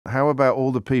how about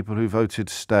all the people who voted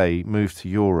stay move to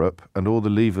Europe and all the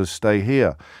leavers stay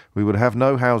here? We would have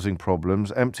no housing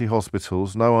problems, empty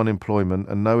hospitals, no unemployment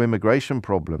and no immigration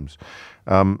problems.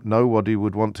 Nobody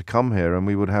would want to come here and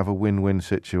we would have a win-win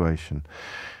situation.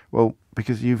 Well,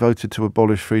 because you voted to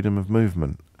abolish freedom of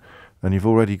movement and you've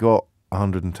already got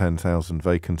 110,000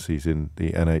 vacancies in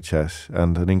the NHS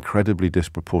and an incredibly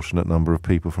disproportionate number of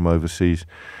people from overseas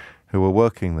who are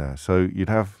working there. So you'd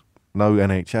have no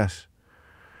NHS.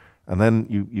 And then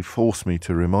you force me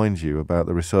to remind you about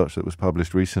the research that was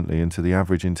published recently into the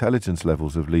average intelligence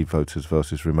levels of Leave voters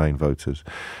versus Remain voters.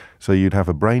 So you'd have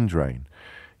a brain drain.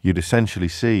 You'd essentially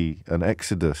see an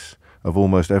exodus of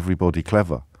almost everybody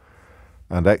clever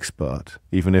and expert,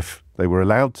 even if they were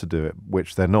allowed to do it,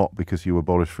 which they're not because you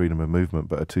abolish freedom of movement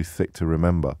but are too thick to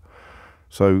remember.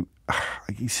 So,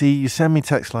 you see, you send me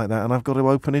texts like that and I've got to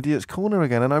open Idiot's Corner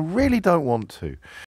again, and I really don't want to.